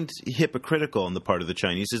I find hypocritical on the part of the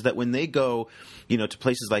Chinese is that when they go, to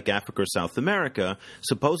places like Africa or South America,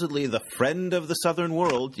 supposedly the friend of the Southern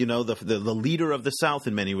world, the leader of the South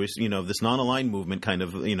in many ways, this non-aligned movement kind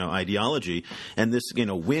of, ideology, and this,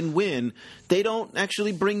 win-win, they don't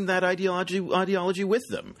actually bring that ideology with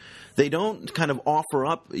them. They don't kind of offer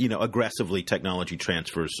up, aggressively technology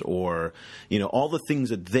transfers or, all the things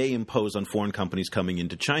that they impose on foreign companies coming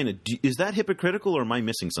into China. Is that hypocritical, or am I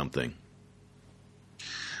missing something?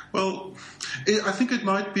 Well, I think it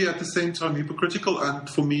might be at the same time hypocritical and,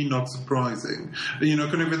 for me, not surprising. Kind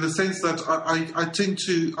of in the sense that I tend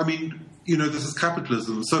to, this is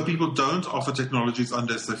capitalism, so people don't offer technologies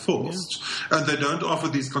unless they're forced, and they don't offer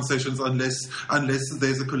these concessions unless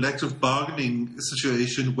there's a collective bargaining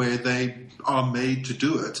situation where they are made to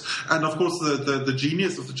do it. And of course, the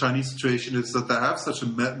genius of the Chinese situation is that they have such a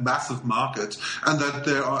massive market, and that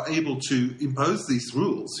they are able to impose these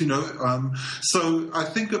rules. So I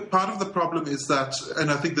think part of the problem is that, and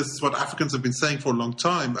I think this is what Africans have been saying for a long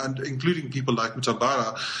time, and including people like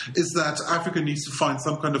Mutabara, is that Africa needs to find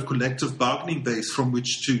some kind of collective bargaining base from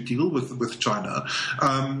which to deal with China.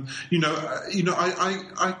 I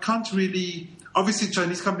can't really. Obviously,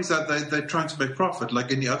 Chinese companies they're trying to make profit like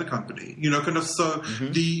any other company. So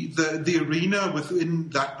the arena within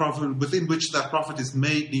that profit, within which that profit is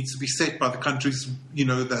made, needs to be set by the countries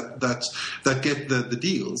that get the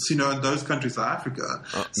deals. And those countries are Africa.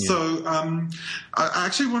 So I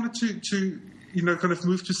actually wanted to kind of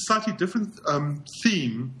move to a slightly different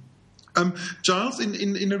theme. Giles,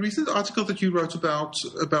 in a recent article that you wrote about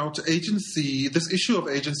agency, this issue of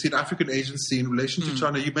agency and African agency in relation to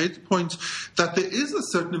China, you made the point that there is a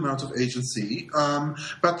certain amount of agency,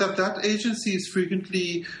 but that agency is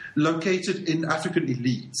frequently located in African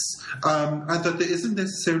elites, and that there isn't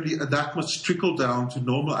necessarily that much trickle down to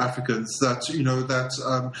normal Africans. That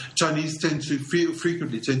Chinese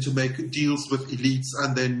frequently tend to make deals with elites,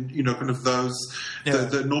 and then kind of those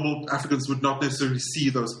the normal Africans would not necessarily see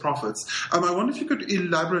those profits. I wonder if you could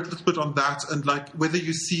elaborate a little bit on that, and whether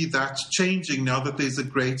you see that changing now that there's a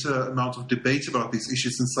greater amount of debate about these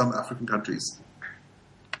issues in some African countries.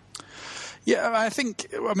 Yeah, I think.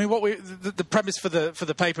 What the premise for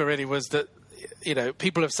the paper really was that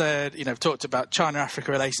people have said, talked about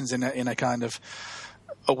China-Africa relations in a kind of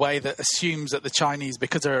a way that assumes that the Chinese,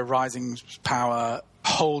 because they're a rising power,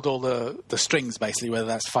 hold all the strings, basically, whether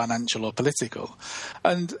that's financial or political.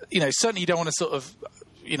 And, certainly you don't want to sort of,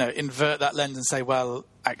 invert that lens and say, well,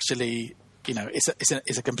 actually,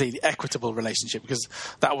 it's a completely equitable relationship, because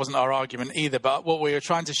that wasn't our argument either. But what we were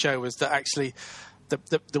trying to show was that actually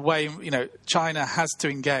the way, China has to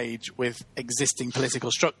engage with existing political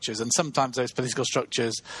structures, and sometimes those political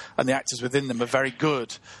structures and the actors within them are very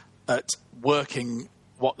good at working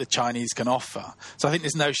what the Chinese can offer. So I think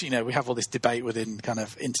this notion, we have all this debate within kind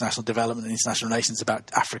of international development and international relations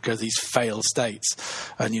about Africa, these failed states,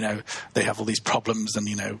 and, they have all these problems, and,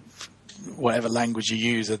 whatever language you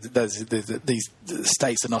use, these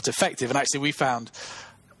states are not effective. And actually we found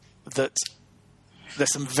that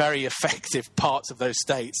there's some very effective parts of those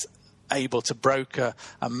states able to broker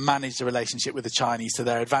and manage the relationship with the Chinese to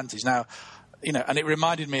their advantage. Now, and it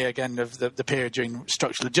reminded me again of the period during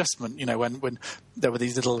structural adjustment, when there were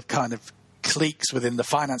these little kind of cliques within the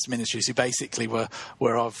finance ministries who basically were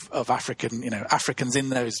of African, Africans in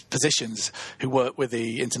those positions who worked with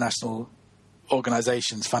the international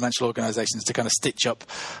organisations, financial organisations, to kind of stitch up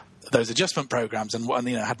those adjustment programs, and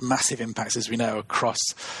had massive impacts, as we know, across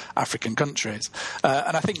African countries.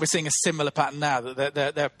 And I think we're seeing a similar pattern now, that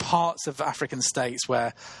there are parts of African states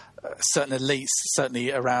where certain elites,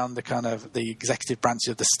 certainly around the executive branch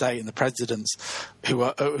of the state and the presidents,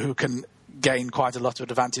 who can gain quite a lot of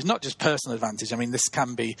advantage, not just personal advantage. I mean, this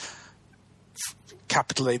can be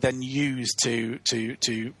capital they then use to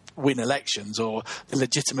win elections, or the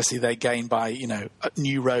legitimacy they gain by, a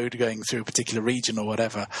new road going through a particular region or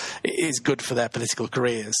whatever, is good for their political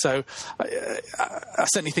careers. So I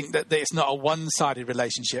certainly think that it's not a one-sided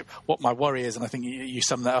relationship. What my worry is, and I think you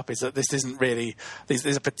sum that up, is that this isn't really,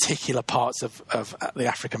 there's particular parts of the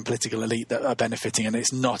African political elite that are benefiting, and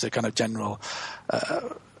it's not a kind of general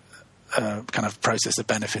kind of process of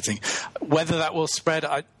benefiting. Whether that will spread,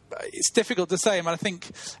 it's difficult to say. I mean, I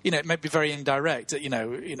think, it may be very indirect. In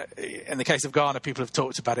the case of Ghana, people have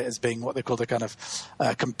talked about it as being what they call the kind of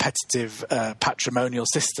competitive patrimonial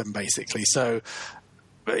system, basically. So,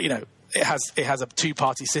 it has a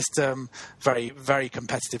two-party system, very, very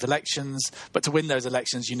competitive elections. But to win those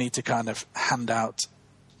elections, you need to kind of hand out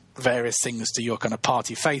various things to your kind of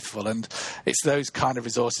party faithful, and it's those kind of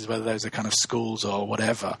resources, whether those are kind of schools or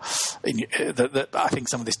whatever, that I think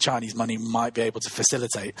some of this Chinese money might be able to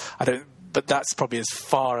facilitate. But that's probably as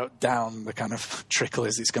far down the kind of trickle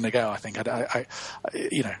as it's going to go. I think I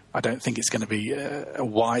don't think it's going to be a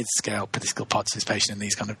wide-scale political participation in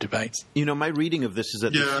these kind of debates. My reading of this is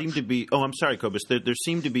that there seem to be. Oh, I'm sorry, Cobus. There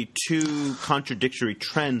seem to be two contradictory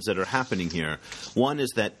trends that are happening here. One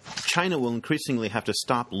is that China will increasingly have to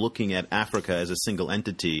stop looking at Africa as a single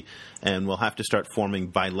entity, and will have to start forming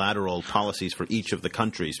bilateral policies for each of the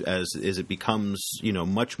countries as it becomes,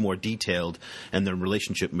 much more detailed and the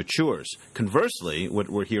relationship matures. Conversely, what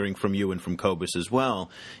we're hearing from you and from Cobus as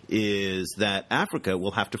well is that Africa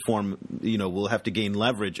will have to will have to gain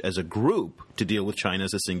leverage as a group to deal with China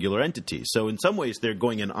as a singular entity. So in some ways, they're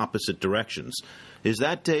going in opposite directions. Is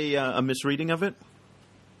that a misreading of it?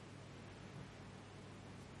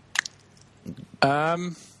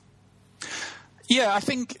 Yeah, I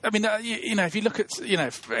think. I mean, if you look at,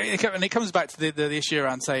 and it comes back to the issue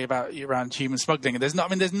around human smuggling. There's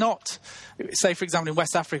not. Say, for example, in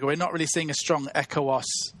West Africa, we're not really seeing a strong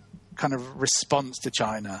ECOWAS kind of response to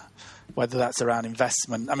China, whether that's around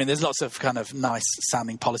investment. I mean, there's lots of kind of nice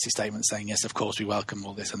sounding policy statements saying, yes, of course we welcome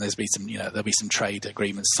all this, and there'll be some trade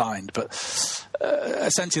agreements signed, but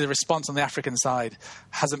essentially the response on the African side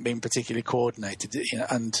hasn't been particularly coordinated,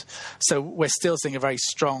 and so we're still seeing a very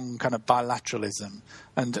strong kind of bilateralism.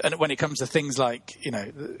 And when it comes to things like,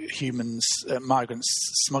 humans, migrants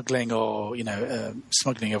smuggling, or,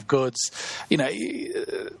 smuggling of goods,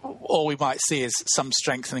 all we might see is some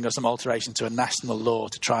strengthening or some alteration to a national law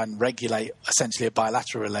to try and regulate essentially a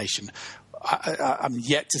bilateral relation. I'm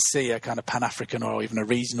yet to see a kind of Pan-African or even a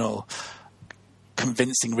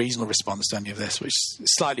convincing regional response to any of this, which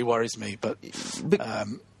slightly worries me, but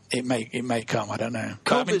it may come. I don't know.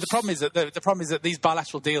 But, I mean, the problem is that these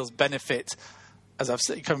bilateral deals benefit, as I've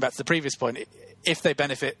said, coming back to the previous point, if they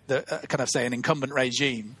benefit an incumbent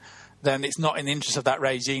regime, then it's not in the interest of that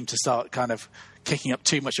regime to start kind of kicking up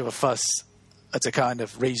too much of a fuss at a kind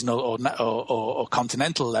of regional or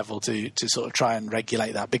continental level to sort of try and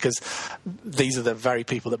regulate that, because these are the very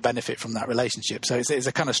people that benefit from that relationship. So it's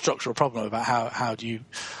a kind of structural problem about how you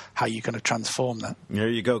kind of transform that. There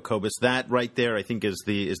you go, Cobus. That right there, I think, is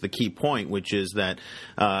the key point, which is that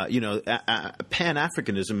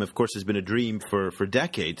Pan-Africanism, of course, has been a dream for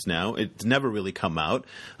decades now. It's never really come out,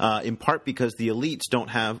 in part because the elites don't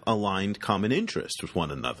have aligned common interests with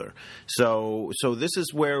one another. So this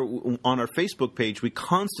is where, on our Facebook page, we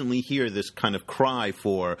constantly hear this kind of cry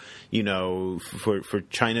for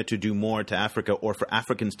China to do more to Africa, or for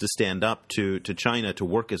Africans to stand up to China, to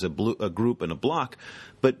work as a group and a bloc.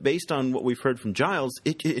 But based on what we've heard from Giles,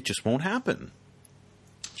 it just won't happen.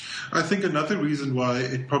 I think another reason why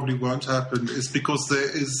it probably won't happen is because there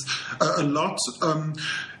is a lot,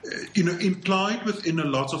 implied within a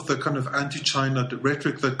lot of the kind of anti-China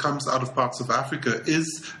rhetoric that comes out of parts of Africa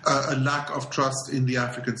is a lack of trust in the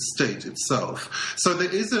African state itself. So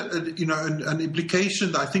there is an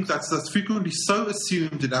implication that I think that's frequently so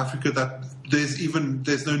assumed in Africa that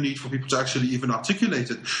there's no need for people to actually even articulate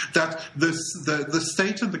it, that the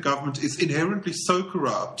state and the government is inherently so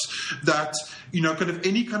corrupt that kind of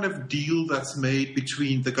any kind of deal that's made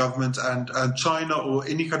between the government and China, or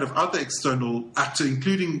any kind of other external actor,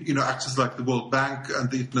 including actors like the World Bank and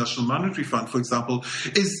the International Monetary Fund, for example,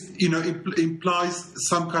 is implies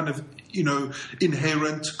some kind of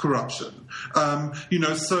inherent corruption.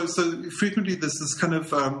 So frequently there's this kind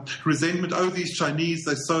of resentment. Oh, these Chinese,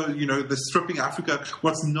 they're so, they're stripping Africa.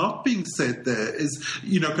 What's not being said there is,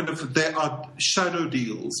 kind of there are shadow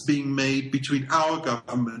deals being made between our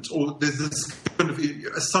government, or there's this kind of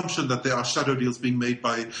assumption that there are shadow deals being made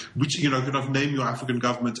by which, kind of name your African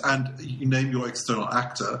government and you name your external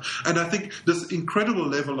actor. And I think this incredible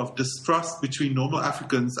level of distrust between normal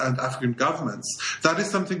Africans and African governments, that is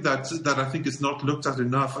something that I think is not looked at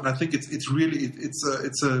enough. And I think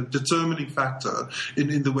it's a determining factor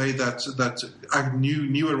in the way that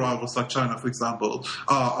new arrivals like China, for example,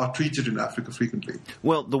 are treated in Africa frequently.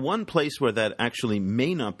 Well, the one place where that actually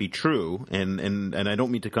may not be true, and I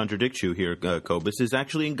don't mean to contradict you here, Cobus, is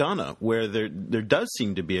actually in Ghana, where there does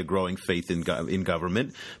seem to be a growing faith in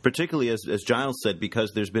government, particularly, as Giles said,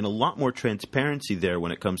 because there's been a lot more transparency there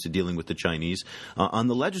when it comes to dealing with the Chinese on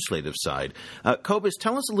the legislative side. Cobus,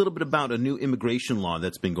 tell us a little bit about a new immigration law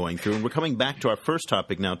that's been going through, and we're coming back to our first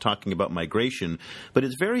topic now, talking about migration, but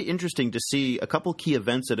it's very interesting to see a couple key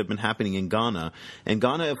events that have been happening in Ghana. And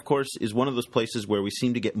Ghana, of course, is one of those places where we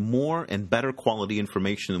seem to get more and better quality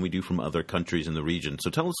information than we do from other countries in the region. So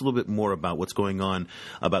tell us a little bit more about what's going on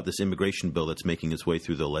about this immigration bill that's making its way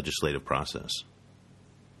through the legislative process.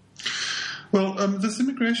 Well, this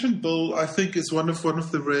immigration bill, I think, is one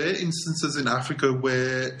of the rare instances in Africa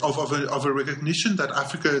where of a recognition that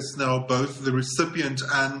Africa is now both the recipient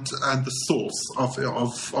and the source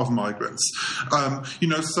of migrants.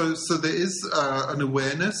 So there is an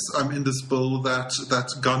awareness in this bill that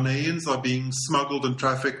Ghanaians are being smuggled and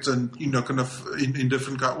trafficked, and kind of in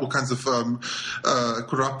different all kinds of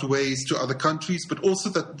corrupt ways to other countries, but also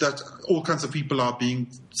that all kinds of people are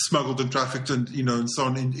being smuggled and trafficked and and so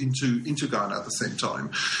on into Ghana at the same time.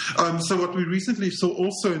 So what we recently saw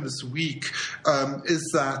also in this week is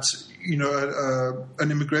that an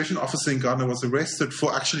immigration officer in Ghana was arrested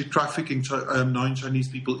for actually trafficking 9 Chinese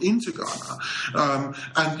people into Ghana,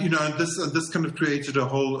 and this kind of created a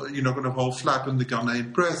whole kind of whole flap in the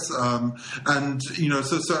Ghanaian press, and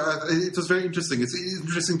so it was very interesting. It's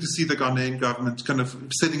interesting to see the Ghanaian government kind of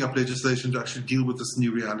setting up legislation to actually deal with this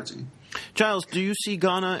new reality. Giles, do you see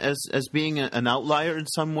Ghana as being an outlier in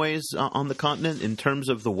some ways on the continent in terms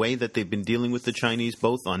of the way that they've been dealing with the Chinese,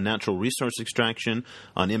 both on natural resource extraction,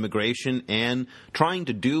 on immigration, and trying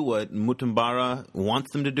to do what Mutambara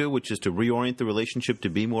wants them to do, which is to reorient the relationship to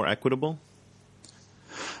be more equitable?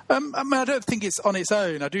 I don't think it's on its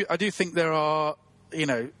own. I do think there are,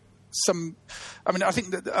 some. I mean, I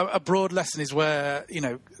think that a broad lesson is where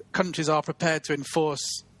countries are prepared to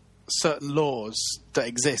enforce certain laws that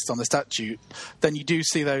exist on the statute, then you do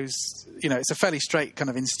see those, it's a fairly straight kind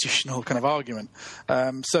of institutional kind of argument.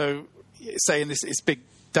 So say in this big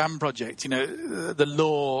dam project, the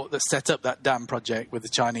law that set up that dam project with the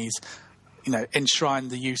Chinese, enshrined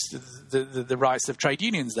the use of the rights of trade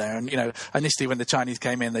unions there. And, initially when the Chinese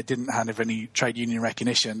came in, they didn't have any trade union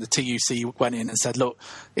recognition. The TUC went in and said, look,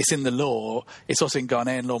 it's in the law. It's also in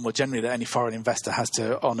Ghanaian law more generally that any foreign investor has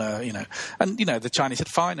to honour, And, the Chinese said,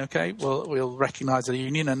 fine, okay, we'll recognise the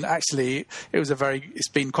union. And actually, it's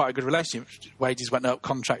been quite a good relationship. Wages went up,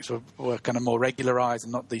 contracts were kind of more regularised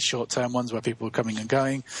and not these short-term ones where people were coming and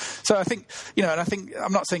going. So I think,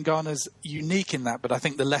 I'm not saying Ghana's unique in that, but I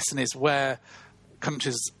think the lesson is where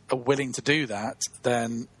countries are willing to do that,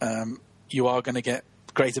 then you are going to get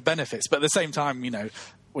greater benefits. But at the same time,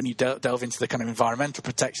 when you delve into the kind of environmental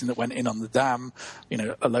protection that went in on the dam,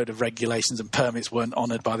 a load of regulations and permits weren't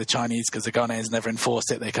honoured by the Chinese because the Ghanaians never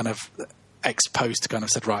enforced it. They kind of ex post kind of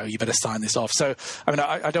said, right, you better sign this off. So, I mean,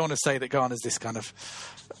 I don't want to say that Ghana's this kind of,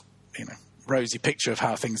 rosy picture of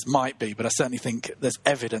how things might be, but I certainly think there's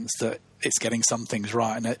evidence that it's getting some things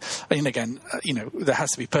right. And again, there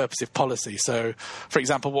has to be purposive policy. So, for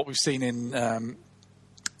example, what we've seen in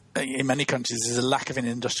many countries is a lack of an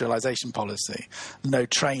industrialization policy, no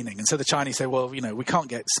training. And so the Chinese say, well, we can't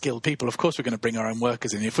get skilled people. Of course, we're going to bring our own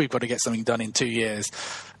workers in. If we've got to get something done in 2 years,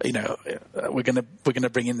 we're going to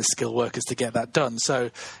bring in the skilled workers to get that done.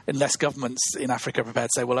 So unless governments in Africa are prepared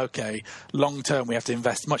to say, well, okay, long term, we have to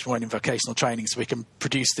invest much more in vocational training so we can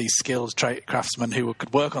produce these skilled craftsmen who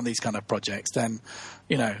could work on these kind of projects, then,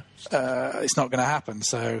 it's not going to happen.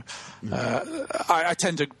 So I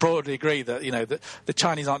tend to broadly agree that, the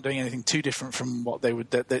Chinese aren't doing anything too different from what they would,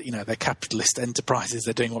 they're capitalist enterprises.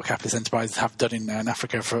 They're doing what capitalist enterprises have done in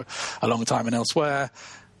Africa for a long time and elsewhere.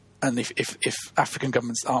 And if African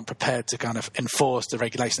governments aren't prepared to kind of enforce the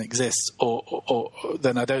regulation that exists, or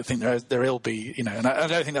then I don't think there will be, and I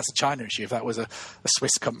don't think that's a China issue. If that was a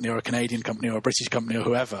Swiss company or a Canadian company or a British company or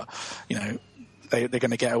whoever, they're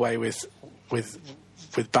going to get away with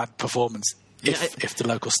bad performance if the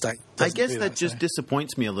local state doesn't I guess do that just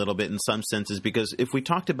disappoints me a little bit in some senses, because if we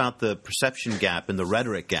talked about the perception gap and the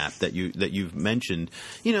rhetoric gap that you've mentioned,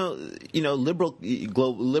 liberal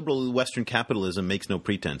Western capitalism makes no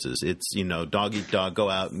pretenses. It's dog eat dog,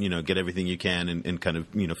 go out and get everything you can and kind of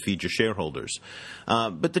feed your shareholders.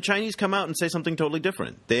 But the Chinese come out and say something totally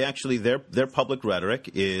different. They actually their public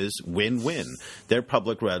rhetoric is win-win. Their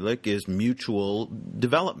public rhetoric is mutual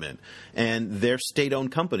development, and their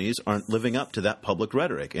state-owned companies aren't living up to that public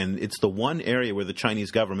rhetoric. And it's the one area where the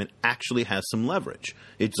Chinese government actually has some leverage.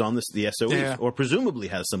 It's on the SOEs, or presumably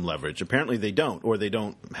has some leverage. Apparently they don't, or they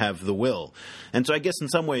don't have the will. And so I guess in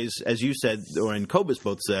some ways, as you said, or in Cobus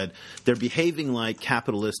both said, they're behaving like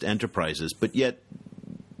capitalist enterprises, but yet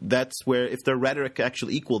that's where, if their rhetoric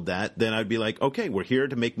actually equaled that, then I'd be like, okay, we're here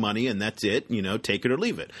to make money and that's it, take it or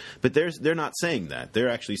leave it. But they're not saying that. They're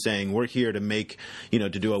actually saying we're here to make, to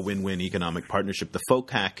do a win-win economic partnership. The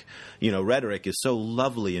FOCAC, rhetoric is so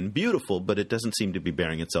lovely and beautiful, but it doesn't seem to be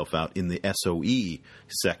bearing itself out in the SOE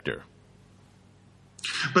sector.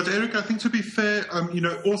 But Eric, I think to be fair,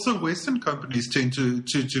 also Western companies tend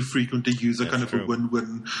to frequently use a kind of a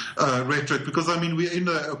win-win rhetoric, because we're in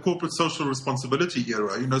a corporate social responsibility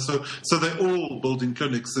era, so they're all building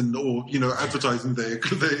clinics or advertising their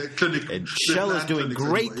clinic. And Shell is doing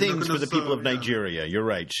great things for the people of Nigeria. You're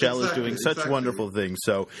right. Shell is doing such wonderful things.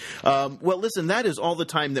 So, well, listen, that is all the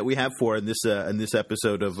time that we have for in this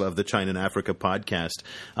episode of the China and Africa podcast.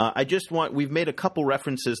 We've made a couple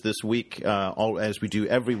references this week, as we do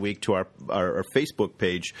every week, to our Facebook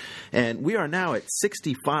page, and we are now at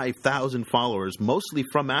 65,000 followers, mostly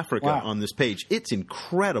from Africa, on this page. It's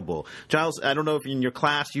incredible. Giles, I don't know if in your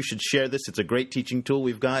class you should share this. It's a great teaching tool.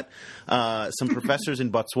 We've got some professors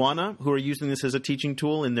in Botswana who are using this as a teaching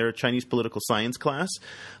tool in their Chinese political science class,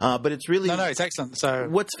 but it's really... No, it's excellent. So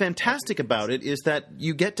what's fantastic about it is that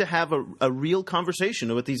you get to have a real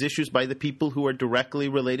conversation with these issues by the people who are directly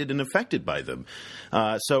related and affected by them.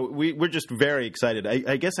 So we're just very excited.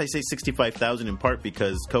 I guess I say 65,000 in part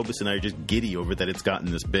because Cobus and I are just giddy over that it's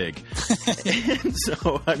gotten this big. And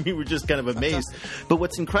so, we're just kind of amazed. But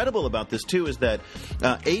what's incredible about this, too, is that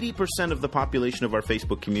 80% of the population of our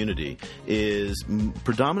Facebook community is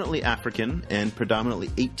predominantly African and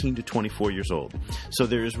predominantly 18 to 24 years old. So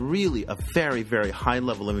there is really a very, very high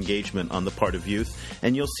level of engagement on the part of youth.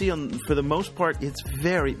 And you'll see, for the most part, it's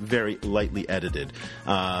very, very lightly edited.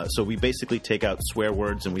 So we basically take out swear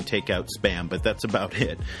words and we take out spam, but that's about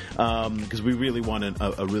it, because we really want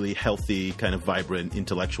a really healthy, kind of vibrant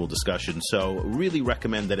intellectual discussion. So really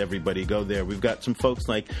recommend that everybody go there. We've got some folks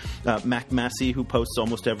like Mac Massey, who posts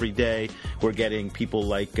almost every day. We're getting people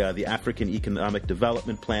like the African Economic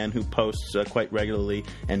Development Plan, who posts quite regularly,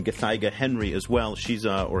 and Gathaiga Henry as well. She's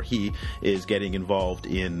or he is getting involved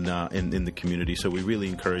in the community. So we really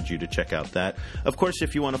encourage you to check out that. Of course,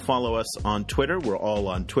 if you want to follow us on Twitter, we're all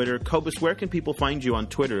on Twitter. Cobus, where can people find you on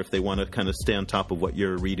Twitter if they want to kind of stay on top of what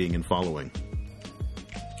you're reading and following?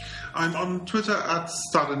 I'm on Twitter at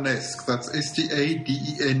Stadenesque. That's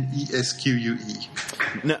STADENESQUE.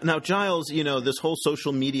 Now, Giles, this whole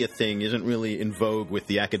social media thing isn't really in vogue with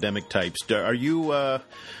the academic types. Are you out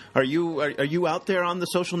there on the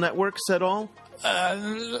social networks at all?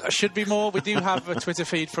 Should be more. We do have a Twitter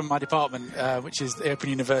feed from my department, which is the Open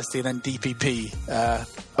University and then DPP.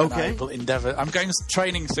 Okay. I will endeavour. I'm going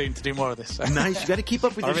training soon to do more of this. So. Nice. You got to keep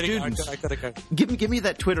up with your students. I got to go. Give me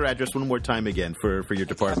that Twitter address one more time again for your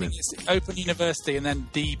department. It's Open University and then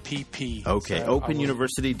DPP. Okay. So Open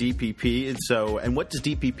University DPP. And what does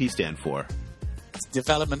DPP stand for?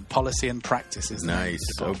 Development Policy and Practices. Nice.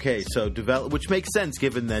 Okay, so which makes sense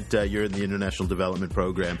given that you're in the International Development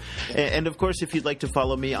Program. And of course, if you'd like to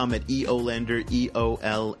follow me, I'm at EOLander,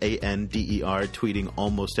 EOLANDER, tweeting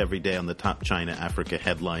almost every day on the top China Africa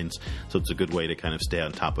headlines. So it's a good way to kind of stay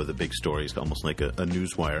on top of the big stories, almost like a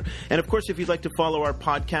newswire. And of course, if you'd like to follow our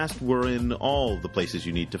podcast, we're in all the places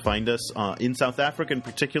you need to find us. In South Africa in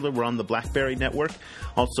particular, we're on the BlackBerry Network,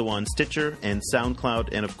 also on Stitcher and SoundCloud,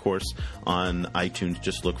 and of course on iTunes.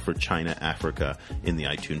 Just look for China Africa in the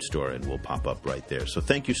iTunes store and we'll pop up right there. So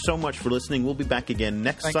thank you so much for listening. We'll be back again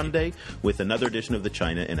next Sunday with another edition of the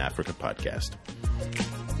China in Africa podcast.